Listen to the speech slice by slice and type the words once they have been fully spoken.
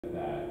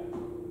that,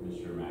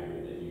 Mr.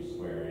 Maggard, that you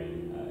swear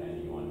in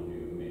anyone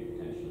who may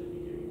potentially be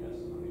giving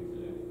testimony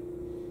today.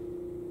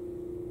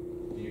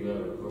 Do you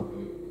have a clerk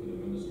who could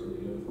administer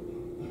the oath?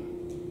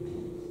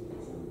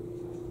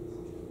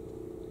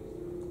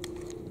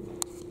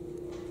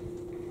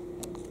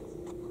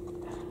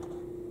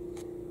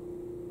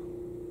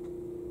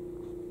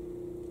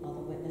 All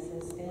the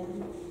witnesses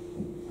stand.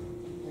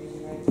 Raise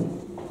your right hand.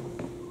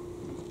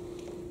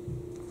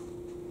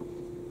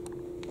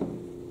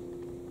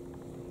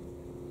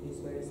 Do you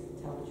swear to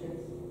tell the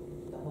truth,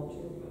 the whole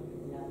truth,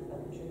 and nothing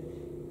but the truth?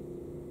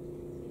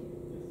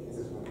 Yes.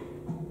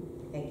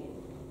 Thank you.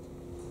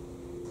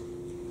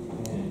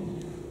 And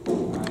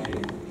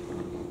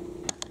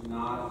I'm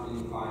not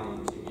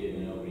inclined to give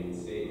an opening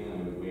statement. I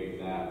would waive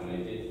that, but I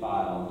did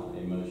file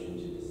a motion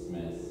to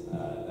dismiss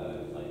that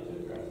I'd like to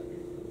address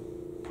briefly,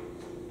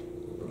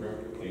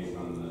 based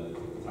on the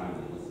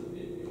timeliness of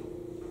the appeal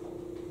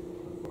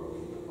before we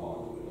call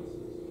on the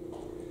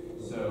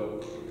witnesses. So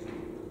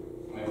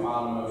I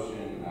filed a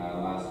motion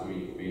last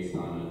week based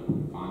on an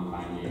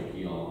on-timely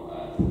appeal,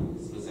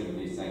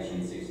 specifically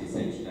section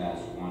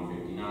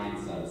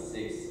 66-159 sub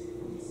 6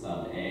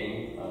 sub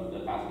A of the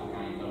PASCO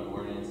County Code of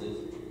Ordinances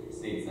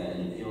states that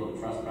an appeal of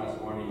trespass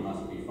warning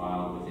must be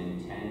filed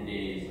within 10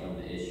 days of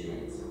the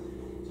issuance.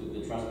 So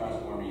the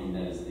trespass warning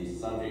that is the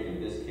subject of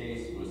this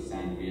case was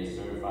sent via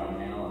certified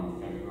mail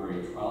on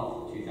February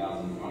 12th,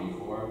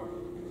 2024.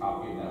 A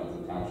copy of that was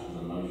attached to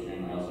the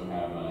motion. I also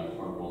have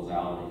Corporal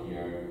Zalva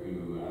here who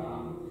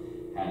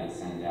had it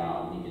sent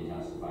out, and he can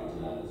testify to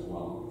that as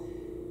well.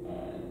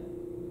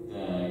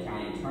 The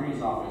County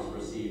Attorney's Office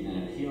received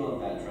an appeal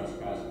of that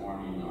trespass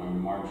warning on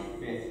March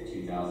 5th,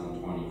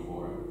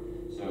 2024.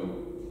 So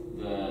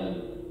the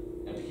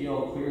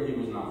appeal clearly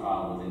was not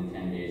filed within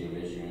 10 days of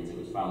issuance. It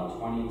was filed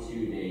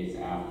 22 days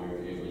after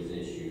it was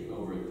issued,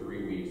 over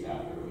 3 weeks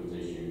after it was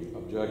issued.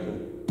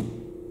 Objection.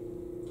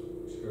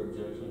 What's your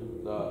objection?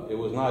 It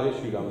was not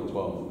issued on the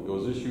 12th. It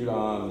was issued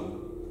on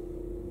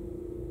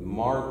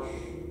March.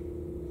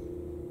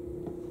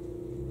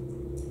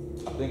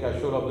 I think I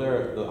showed up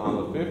there on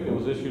the 5th. It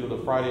was issued the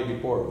Friday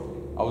before.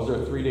 I was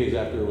there 3 days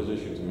after it was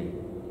issued to me.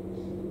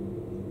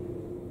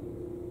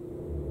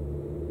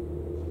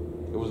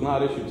 It was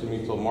not issued to me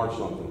until March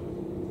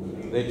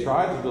something. They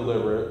tried to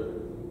deliver it,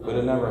 but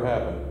it never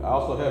happened. I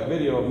also have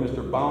video of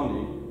Mr.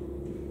 Boundy.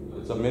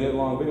 It's a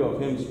minute-long video of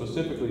him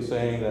specifically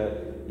saying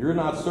that you're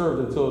not served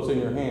until it's in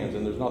your hands,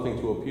 and there's nothing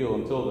to appeal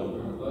until then. All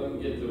right, let him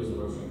get to his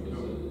motion.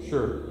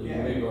 Sure. You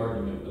can make an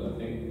argument, but I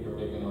think you're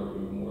making an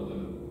argument more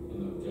than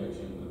an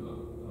objection. I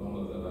don't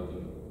know that I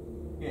can.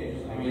 Yeah,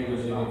 just, I mean,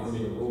 there's nothing for me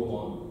to rule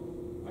on.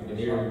 I can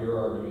hear your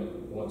argument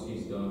once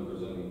he's done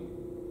presenting.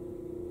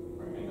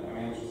 Right. I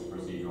mean, it's just a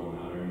procedural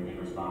matter. In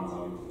response,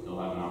 I'll still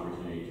have an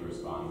opportunity to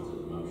respond to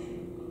the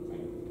motion of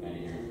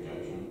any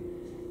objection.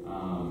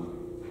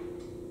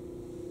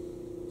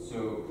 So,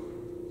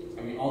 I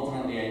mean,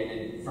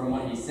 ultimately, from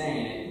what he's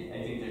saying,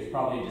 I think there's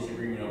probably a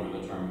disagreement over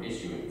the term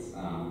issuance.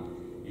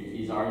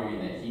 He's arguing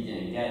that he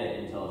didn't get it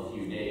until a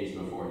few days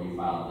before he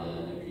filed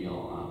the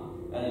appeal.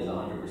 That is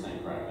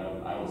 100% correct.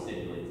 I will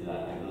stipulate to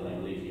that. I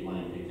believe he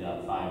went and picked it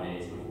up 5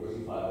 days before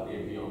he filed the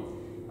appeal.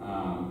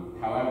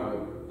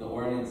 However, the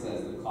ordinance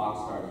says the clock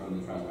starts when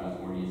the trespass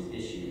warning is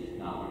issued,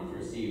 not when it's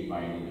received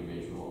by an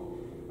individual.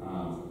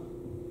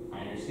 I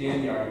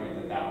understand the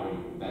argument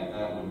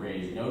that would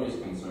raise notice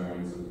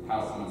concerns of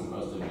how someone's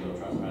supposed to appeal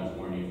trespass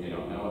warning if they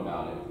don't know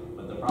about it.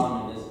 But the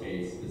problem in this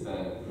case is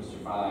that Mr.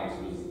 Filax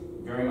was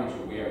very much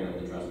aware that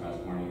the trespass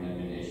warning had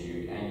been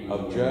issued, and he was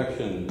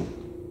Objection.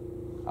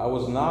 I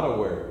was not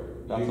aware.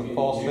 That's a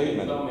false statement. You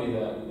can tell me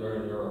that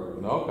during your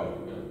argument. Okay.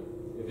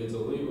 If it's a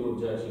legal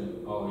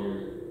objection, I'll hear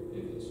it.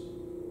 If it's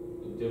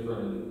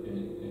different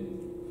in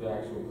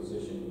factual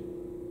position,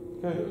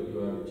 Okay. you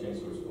have a chance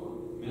to respond.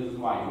 This is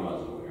why he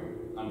was aware.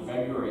 On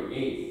February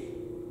 8th,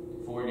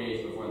 4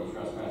 days before the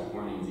trespass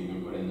warning is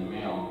even put in the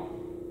mail,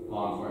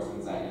 law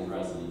enforcement's at his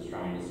residence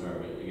trying to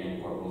serve it.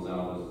 Again, Corporal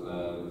Zell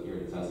was here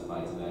to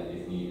testify to that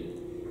if needed.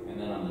 And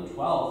then on the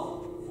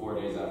 12th, 4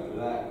 days after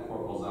that,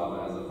 Corporal Zalva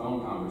has a phone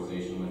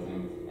conversation with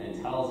him and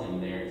tells him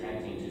they are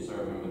attempting to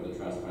serve him with the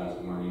trespass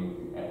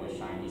warning, at which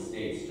time he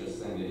states, just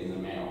send it in the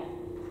mail.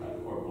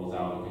 Corporal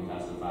Zalva can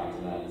testify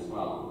to that as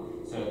well.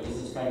 So this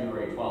is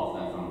February 12th,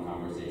 that phone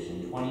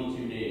conversation,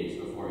 22 days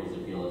before his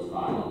appeal is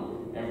filed.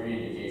 Every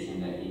indication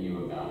that he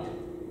knew about it.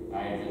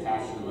 I have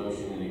attached to the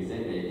motion an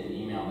exhibit, an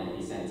email that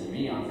he sent to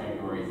me on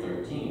February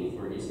 13th,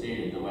 where he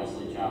stated the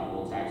Wesley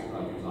Chapel Tax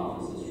Collector's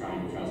Office is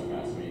trying to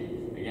trespass me.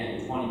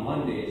 Again,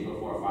 21 days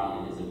before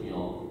filing his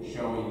appeal,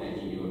 showing that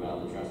he knew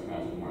about the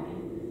trespass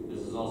warning.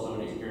 This is also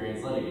an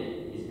experienced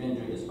litigant. He's been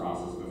through this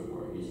process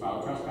before. He's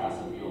filed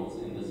trespass appeals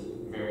in this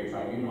very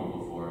tribunal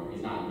before.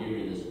 He's not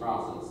new to this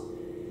process.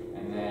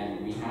 And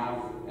then we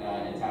have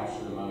attached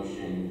to the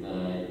motion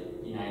the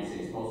United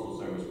States Postal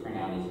Service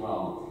printout as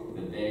well,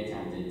 that they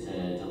attempted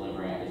to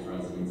deliver at his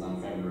residence on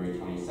February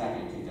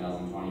 22nd,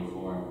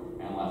 2024,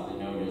 and left a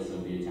notice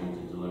of the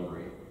attempted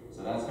delivery.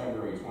 So that's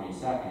February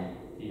 22nd.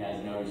 He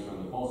has notice from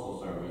the Postal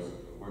Service.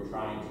 We're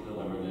trying to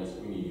deliver this.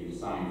 We need you to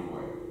sign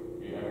for it.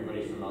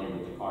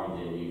 card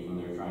they leave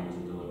when they're trying to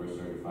deliver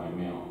certified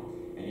mail.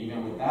 And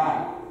even with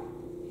that,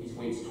 he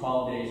waits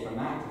 12 days from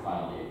that to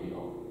file the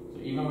appeal. So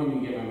even when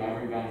you give him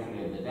every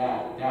benefit of the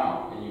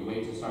doubt, and you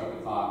wait to start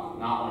the clock,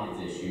 not when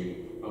it's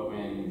issued, but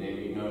when they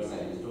leave notice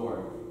at his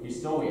door, he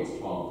still waits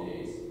 12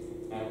 days.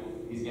 Now,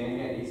 he's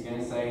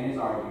gonna say in his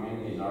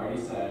argument, he's already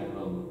said,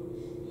 well,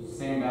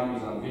 Sam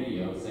Bounty's on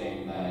video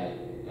saying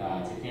that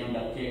to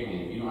conduct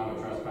kicking, if you don't have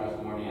a trespass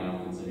warning, I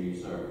don't consider you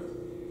served.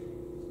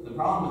 The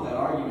problem with that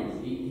argument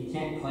is he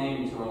can't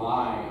claim to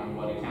rely on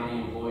what a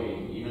county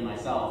employee, even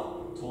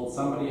myself, told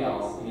somebody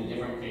else in a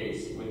different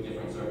case with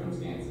different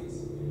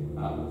circumstances.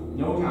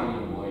 No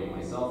county employee,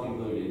 myself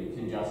included,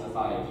 can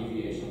justify a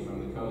deviation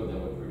from the code that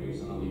would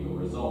produce an illegal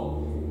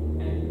result.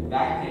 And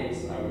that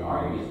case, I would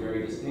argue, is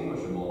very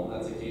distinguishable.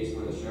 That's a case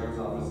where the sheriff's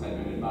office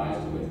had been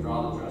advised to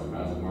withdraw the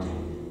trespass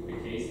warning. A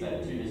case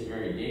that, to this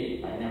very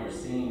date, I've never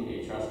seen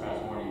a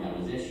trespass warning that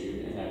was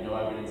issued, and have no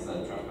evidence that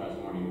a trespass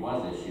warning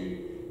was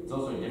issued. It's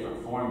also a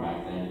different form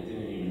back then. It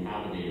didn't even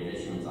have a date of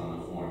issuance on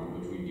the form,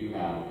 which we do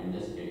have in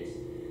this case.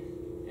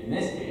 In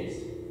this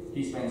case,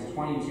 he spends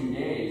 22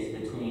 days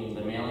between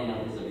the mailing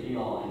of his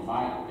appeal and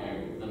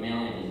the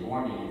mailing of his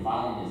warning and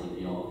filing his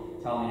appeal,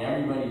 telling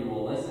everybody who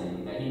will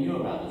listen that he knew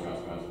about the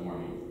trespass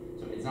warning.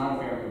 So it's not a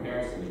fair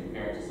comparison to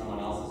compare it to someone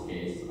else's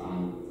case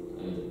on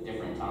a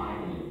different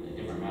time and a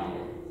different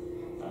matter.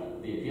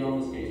 The appeal in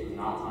this case was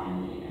not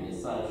timely, and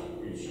as such,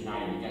 it should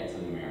not even get to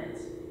the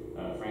merits.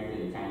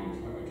 Frankly, the county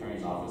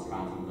attorney's office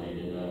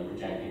contemplated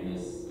rejecting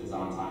this as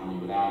untimely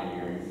without a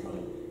hearing,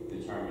 but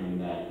determined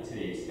that to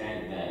the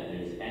extent that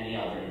there's any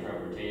other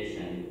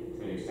interpretation,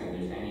 to the extent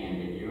there's any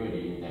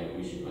ambiguity, that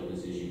we should put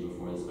this issue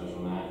before the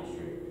special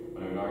magistrate.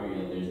 But I would argue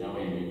that there's no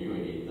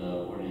ambiguity.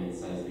 The ordinance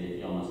says the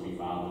appeal must be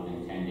filed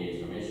within 10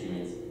 days from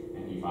issuance,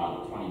 and he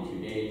filed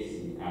 22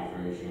 days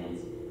after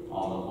issuance,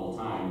 all the whole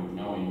time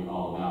knowing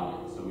all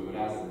about it. So we would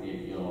ask that the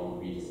appeal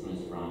be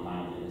dismissed for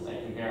untimeliness.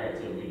 I compare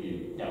it to, we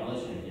do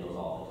demolition appeals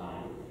all the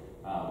time.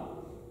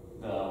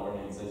 The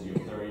ordinance says you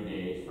have 30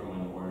 days from when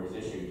the order is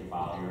issued to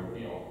file your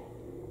appeal.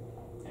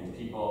 And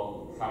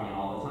people come in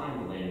all the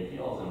time with late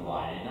appeals and, well,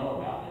 I didn't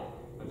know about it.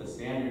 But the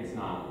standard's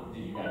not,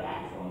 did you have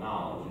actual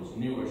knowledge? It's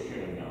knew or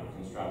should have known,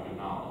 constructive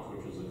knowledge,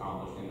 which was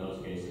accomplished in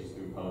those cases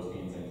through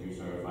postings and through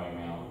certified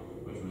mail,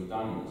 which was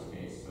done in this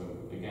case. So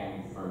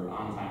again, for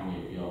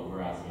untimely appeal,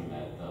 we're asking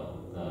that the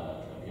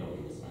appeal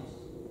be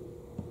dismissed.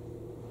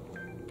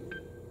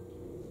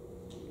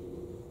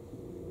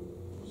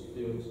 Mr.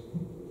 Felix?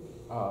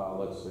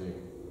 Let's see.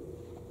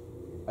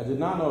 I did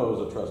not know it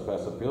was a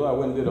trespass appeal. I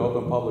went and did an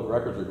open public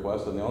records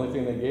request, and the only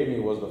thing they gave me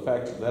was the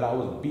fact that I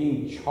was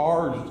being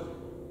charged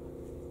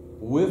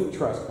with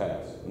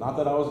trespass, not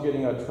that I was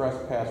getting a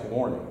trespass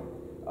warning.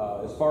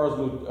 As far as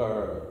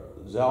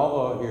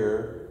Zalva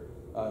here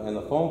in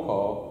the phone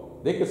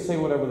call, they could say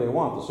whatever they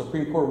want. The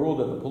Supreme Court ruled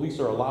that the police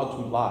are allowed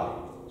to lie.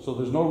 So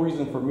there's no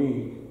reason for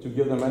me to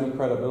give them any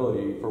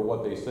credibility for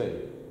what they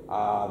say.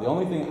 The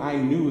only thing I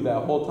knew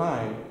that whole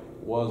time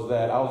was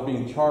that I was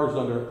being charged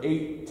under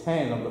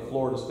 810 of the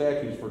Florida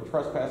statutes for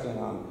trespassing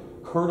on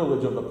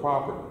curtilage of the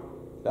property.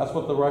 That's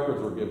what the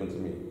records were given to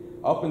me.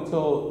 Up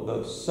until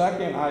the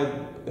second I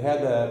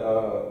had that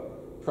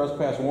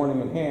trespass warning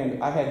in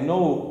hand, I had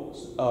no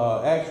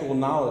actual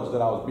knowledge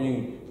that I was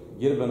being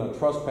given a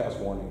trespass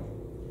warning,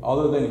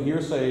 other than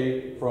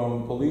hearsay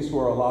from police who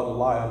are allowed to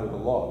lie under the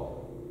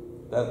law.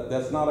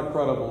 That's not a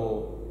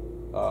credible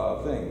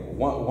thing.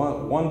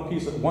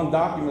 One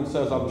document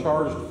says I'm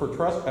charged for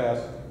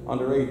trespass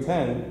under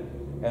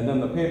 810, and then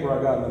the paper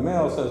I got in the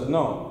mail says,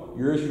 no,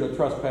 you're issued a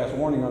trespass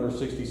warning under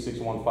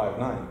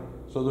 66159.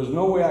 So there's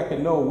no way I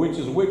can know which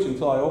is which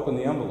until I open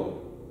the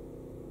envelope.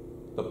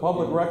 The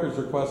public records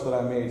request that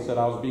I made said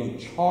I was being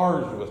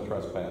charged with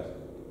trespass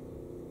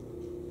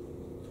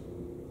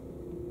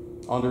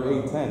under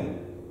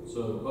 810.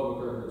 So the public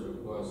records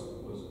request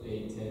was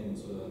 810,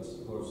 so that's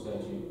Florida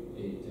statute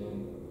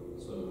 810.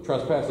 So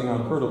trespassing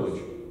on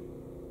curtilage.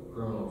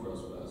 Criminal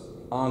trespass.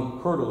 On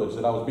curtilage,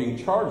 that I was being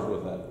charged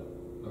with that.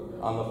 Okay.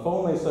 On the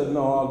phone, they said,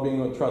 no, I was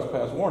being a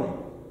trespass warning.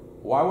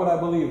 Why would I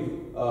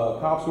believe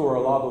cops who are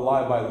allowed to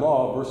lie by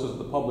law versus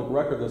the public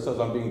record that says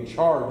I'm being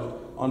charged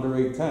under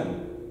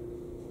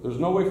 810? There's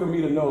no way for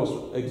me to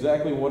know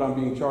exactly what I'm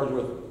being charged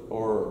with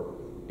or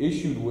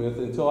issued with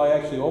until I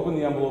actually open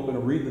the envelope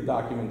and read the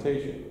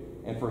documentation.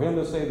 And for him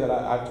to say that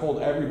I've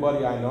told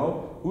everybody I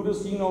know, who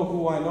does he know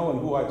who I know and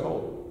who I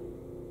told?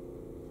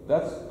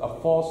 That's a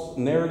false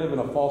narrative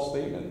and a false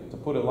statement, to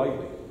put it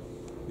lightly.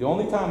 The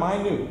only time I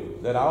knew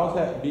that I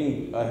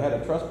had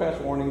a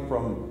trespass warning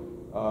from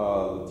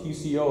the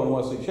TCO in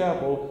Wesley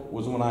Chapel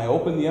was when I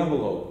opened the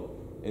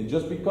envelope. And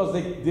just because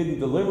they didn't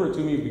deliver it to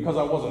me because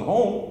I wasn't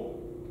home,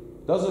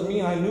 doesn't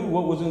mean I knew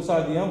what was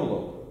inside the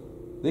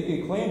envelope. They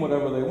can claim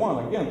whatever they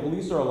want. Again,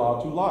 police are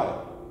allowed to lie.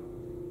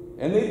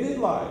 And they did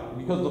lie,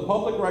 because the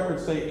public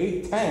records say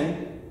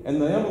 810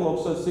 and the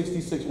envelope says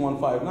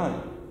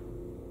 66159.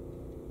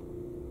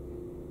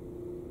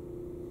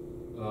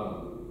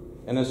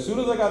 And as soon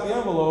as I got the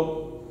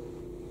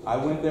envelope, I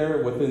went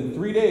there within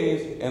 3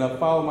 days and I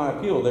filed my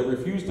appeal. They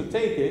refused to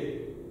take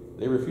it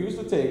They refused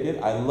to take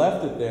it. I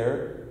left it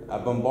there. I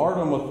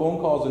bombarded him with phone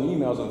calls and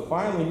emails, and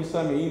finally he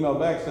sent me an email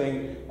back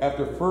saying,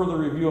 after further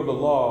review of the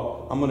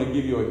law, I'm going to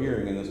give you a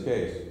hearing in this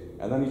case.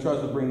 And then he tries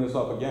to bring this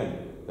up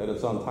again, that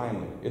it's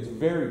untimely. It's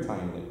very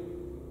timely.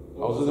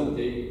 What was the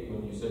date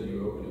when you said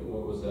you opened it?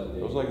 What was that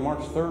date? It was like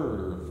March 3rd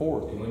or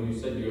 4th. And when you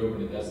said you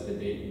opened it, that's the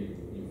date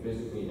you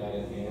physically had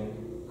in hand?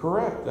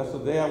 Correct. That's the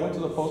day I went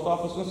to the post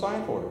office and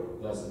signed for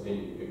it. That's the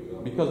date you picked it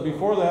up? Because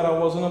before that, I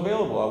wasn't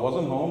available. I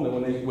wasn't home.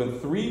 Then when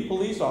 3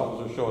 police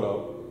officers showed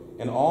up,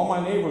 and all my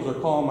neighbors are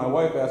calling my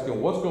wife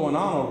asking, what's going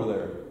on over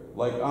there?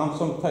 Like I'm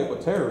some type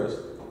of terrorist.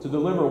 To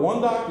deliver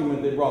one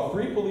document, they brought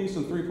 3 police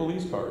and 3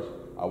 police cars.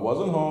 I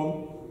wasn't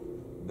home.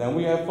 Then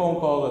we had phone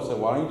calls. I said,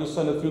 why don't you just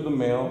send it through the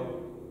mail?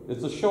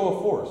 It's a show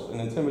of force, an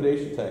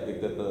intimidation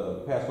tactic that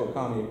the Pasco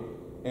County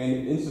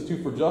and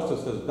Institute for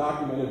Justice has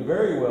documented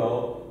very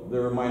well.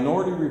 Their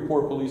minority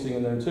report policing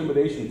and their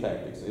intimidation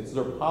tactics. It's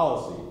their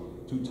policy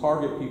to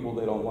target people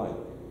they don't like.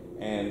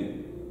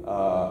 And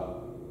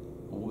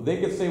they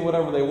could say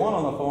whatever they want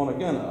on the phone.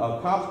 Again, a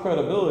cop's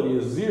credibility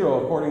is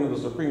 0 according to the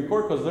Supreme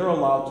Court because they're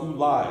allowed to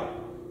lie.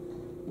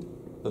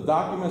 The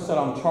document said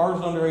I'm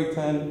charged under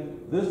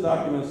 810. This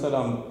document said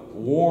I'm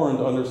warned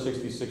under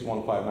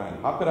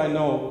 66159. How could I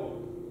know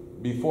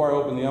before I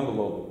opened the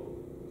envelope?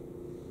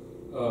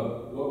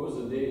 What was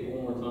the date?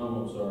 One more time,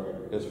 I'm sorry.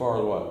 As far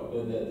as what?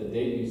 The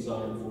date you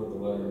signed for the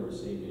letter and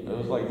received it. It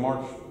was like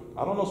March,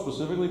 I don't know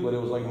specifically, but it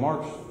was like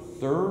March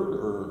 3rd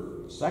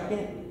or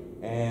 2nd.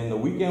 And the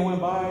weekend went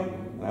by,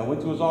 and I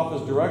went to his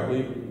office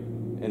directly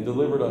and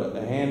delivered a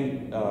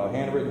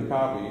handwritten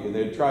copy, and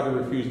they tried to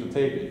refuse to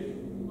take it.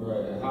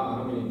 Right.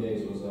 How many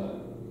days was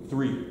that?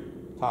 3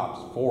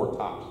 tops, 4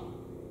 tops.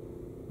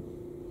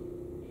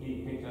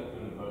 He picked up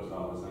in the post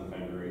office on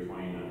February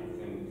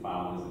 29th and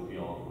filed his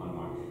appeal on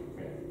March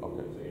 5th.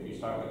 Okay. So if you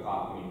start the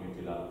clock when you picked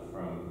it up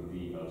from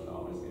the post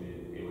office,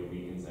 it would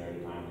be considered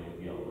a timely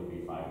appeal. It would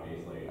be 5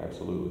 days later.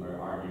 Absolutely. Our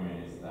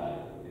argument is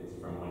that it's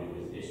from when it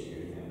was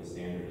issued, and the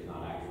standard is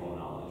not actual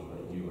knowledge,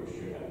 but you or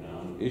should have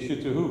known.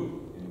 Issued to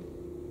who?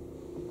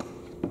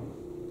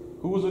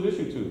 Who was it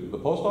issued to? The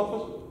post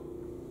office?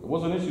 It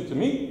wasn't issued to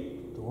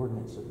me. The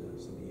ordinance has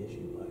to be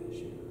issued by the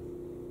sheriff's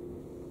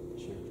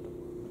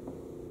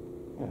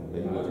department.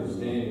 Yeah, I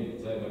understand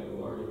the technical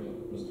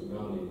argument, Mr.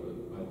 Bounty, but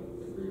I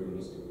agree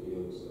with Mr.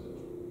 Felix that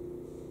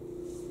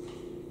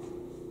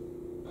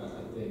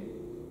I think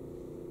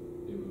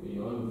it would be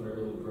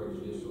unfairly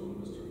prejudicial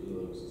to Mr.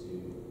 Felix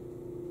to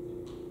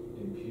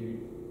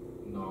impute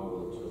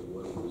knowledge of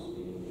what was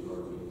being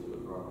charged to a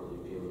properly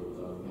appealer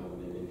without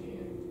having it in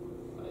hand.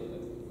 I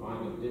find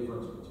a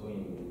difference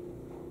between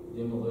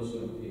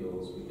demolition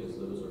appeals,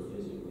 because those are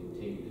physically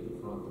taped to the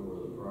front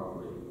door of the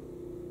property,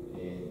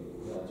 and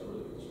that's where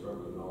the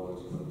constructive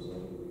knowledge comes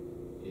in.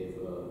 If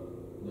a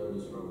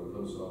notice from the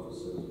post office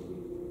says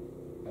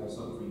we have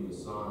something for you to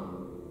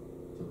sign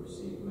to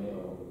receive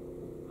mail,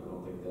 I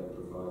don't think that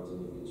provides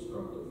any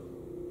constructive.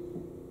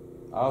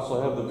 I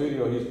also have the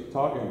video he's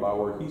talking about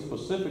where he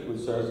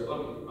specifically says.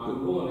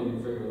 I'm willing to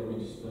figure. Let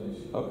me just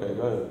finish. Okay,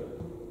 go ahead.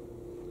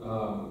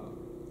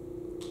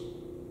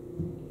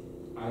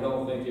 I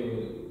don't think it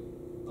would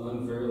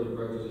unfairly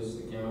prejudice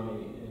the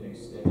county in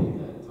extending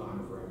that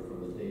time frame from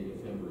the date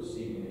of him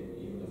receiving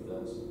it, even if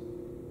that's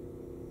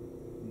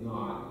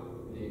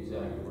not the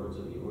exact words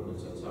of the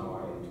ordinance. That's how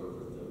I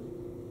interpret them.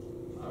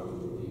 I would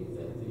believe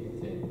that the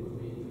intent would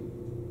be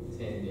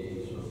 10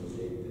 days from the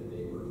date that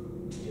they were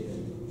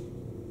given,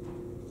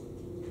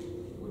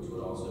 which would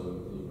also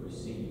include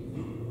receive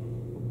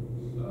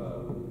the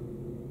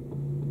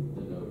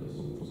notice.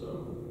 So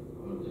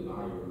I'm going to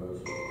deny your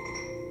motion.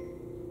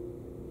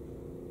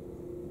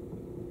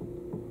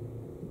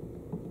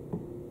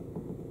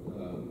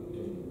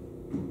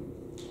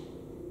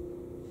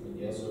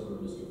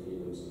 Over Mr.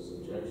 Felix's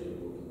objection,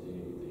 we'll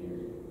continue with the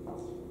hearing.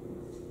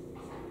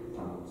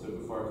 So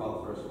before I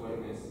call the first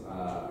witness,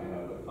 I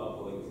have a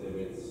couple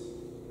exhibits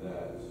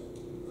that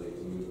I'd like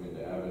to move into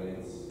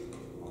evidence.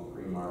 I'll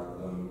pre-mark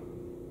them.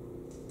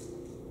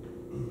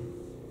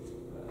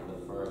 The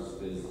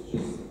first is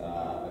just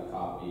a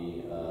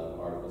copy of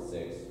Article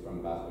 6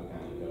 from PASCO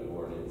County Code of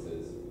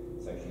Ordinances,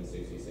 Section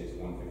 66,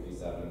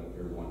 157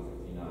 through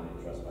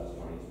 159, trespass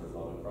warnings for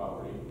public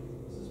property.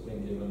 This has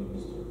been given to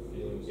Mr.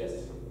 Felix?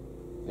 Yes.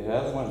 It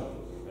has one.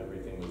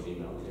 Everything was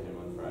emailed to him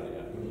on Friday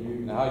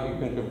afternoon. Now you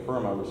can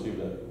confirm I received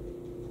that.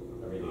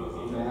 Everything was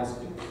I'm emailed.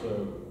 asking, so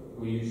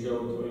will you show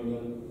it to him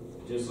then?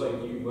 Just like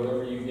you,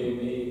 whatever you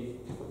gave me,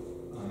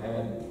 I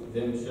had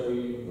them show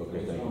you. Okay, I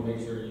just thank want to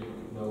make sure you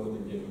know what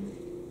they're giving me.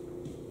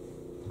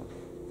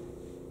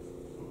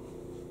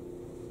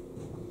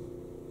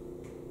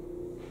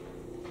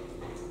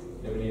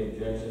 Do you have any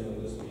objection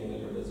to this being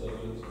entered as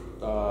evidence?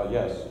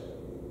 Yes.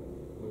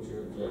 What's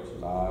your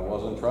objection? I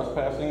wasn't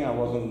trespassing. I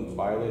wasn't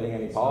violating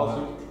any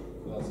policies.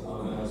 That's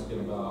not, I'm asking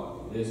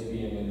about this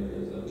being entered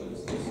as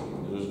evidence.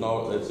 There's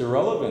no, it's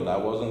irrelevant. I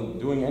wasn't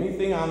doing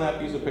anything on that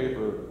piece of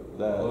paper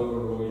that. I'll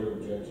overrule your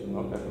objection.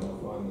 Okay. And I'll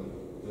find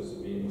that this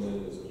is being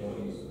admitted as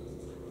county's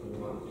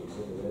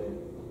exhibit A.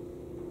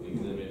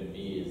 Exhibit B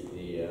is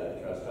the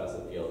trespass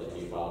appeal that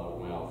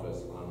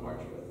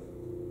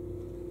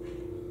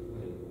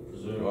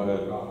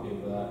copy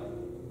of that,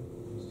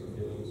 Mr.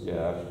 Felix?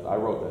 Yeah, I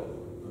wrote that.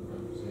 Okay,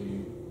 so you,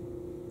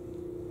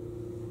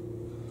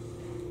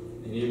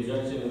 any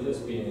objection to this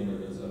being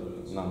entered as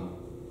evidence? None.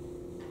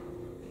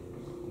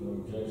 No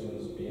objection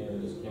to this being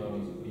entered as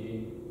county's B.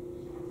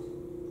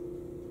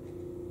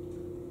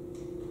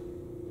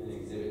 And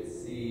Exhibit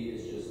C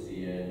is just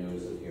the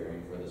notice of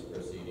hearing for this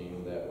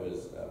proceeding that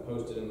was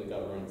posted in the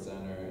government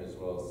center as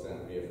well as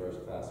sent via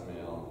first class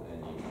mail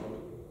and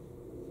email.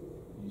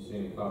 You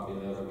seen a copy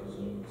of that, I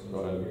presume, since Go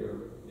ahead. you're here?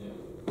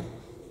 Yeah.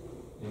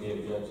 Any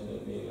objection to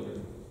it being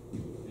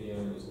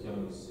entered as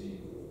county C?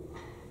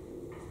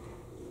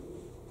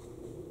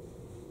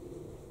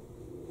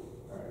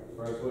 Alright,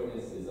 first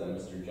witness is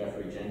Mr.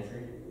 Jeffrey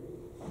Gentry.